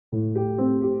I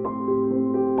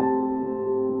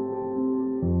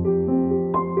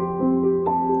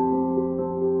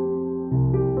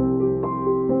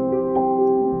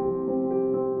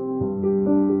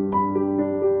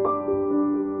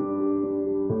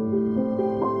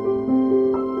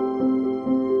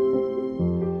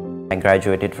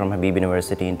graduated from Habib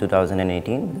University in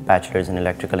 2018, with a bachelor's in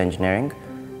electrical engineering.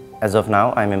 As of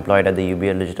now, I'm employed at the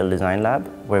UBL Digital Design Lab,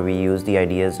 where we use the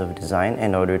ideas of design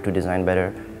in order to design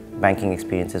better banking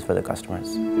experiences for the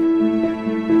customers.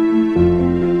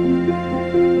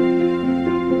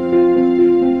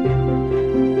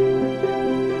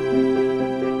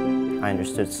 I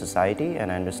understood society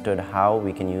and I understood how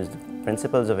we can use the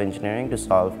principles of engineering to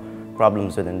solve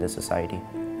problems within this society.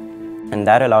 And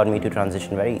that allowed me to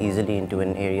transition very easily into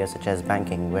an area such as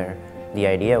banking, where the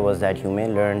idea was that you may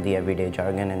learn the everyday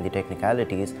jargon and the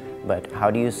technicalities, but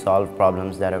how do you solve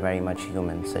problems that are very much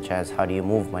human, such as how do you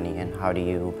move money and how do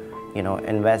you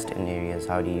invest in areas,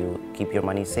 how do you keep your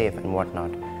money safe and whatnot.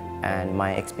 And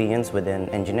my experience within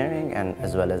engineering and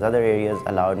as well as other areas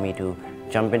allowed me to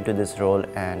jump into this role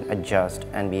and adjust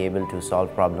and be able to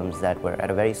solve problems that were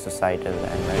at a very societal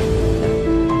and very human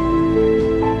level.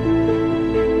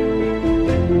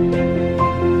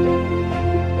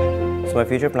 So my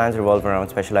future plans revolve around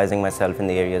specializing myself in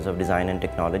the areas of design and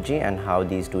technology and how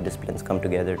these two disciplines come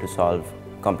together to solve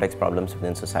complex problems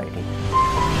within society.